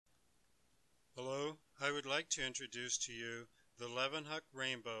I would like to introduce to you the Levenhuk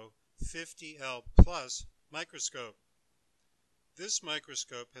Rainbow 50L Plus microscope. This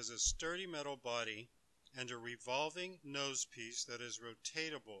microscope has a sturdy metal body and a revolving nose piece that is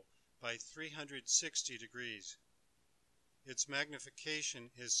rotatable by 360 degrees. Its magnification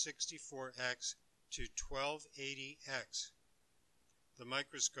is 64x to 1280x. The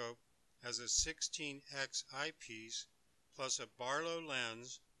microscope has a 16x eyepiece plus a Barlow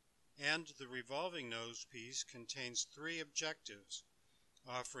lens, and the revolving nose piece contains 3 objectives,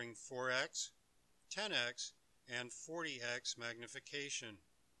 offering 4x, 10x, and 40x magnification.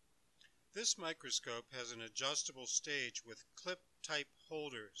 This microscope has an adjustable stage with clip-type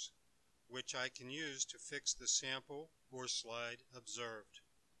holders, which I can use to fix the sample or slide observed.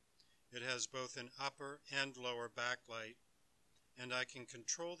 It has both an upper and lower backlight, and I can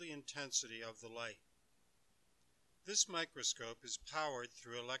control the intensity of the light. This microscope is powered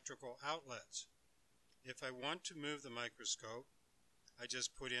through electrical outlets. If I want to move the microscope, I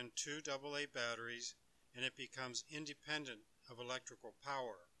just put in 2 AA batteries and it becomes independent of electrical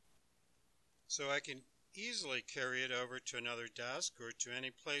power. So I can easily carry it over to another desk or to any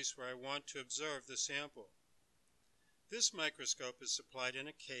place where I want to observe the sample. This microscope is supplied in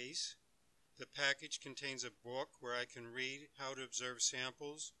a case. The package contains a book where I can read how to observe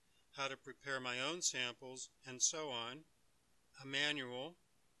samples, how to prepare my own samples, and so on, a manual,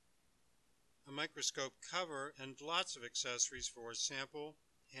 a microscope cover, and lots of accessories for sample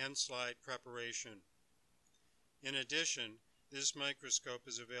and slide preparation. In addition, this microscope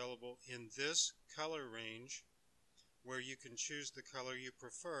is available in this color range, where you can choose the color you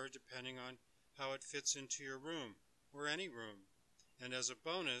prefer depending on how it fits into your room or any room. And as a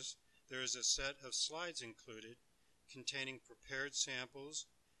bonus, there is a set of slides included containing prepared samples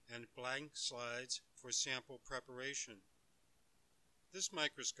and blank slides for sample preparation. This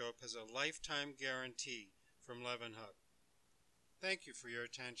microscope has a lifetime guarantee from Levenhuk. Thank you for your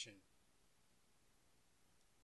attention.